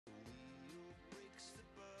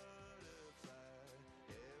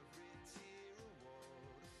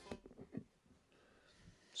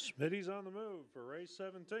Mitty's on the move for race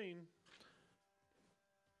 17.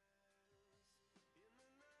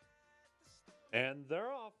 And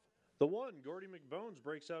they're off. The 1, Gordy McBones,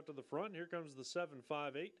 breaks out to the front. Here comes the 7,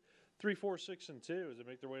 5, 8, 3, 4, 6, and 2 as they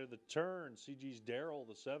make their way to the turn. CG's Darrell,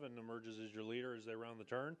 the 7, emerges as your leader as they round the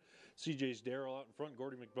turn. CJ's Darrell out in front.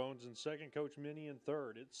 Gordy McBones in second. Coach Minnie in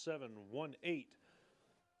third. It's 7, 1, 8,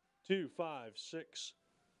 2, 5, 6,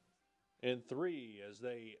 and 3 as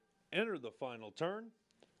they enter the final turn.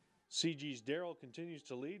 CG's Darrell continues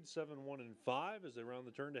to lead 7, 1, and 5 as they round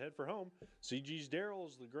the turn to head for home. CG's Darrell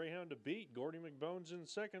is the Greyhound to beat. Gordy McBones in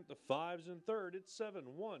second. The 5's in third. It's 7,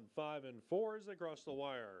 1, 5, and 4 as they cross the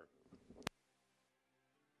wire.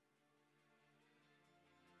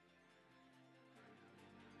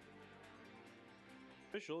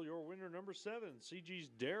 Official, your winner number 7, CG's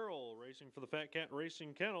Darrell, racing for the Fat Cat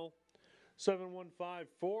Racing Kennel.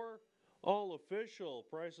 7154. All official.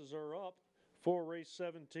 Prices are up for race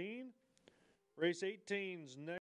 17. Race 18's next.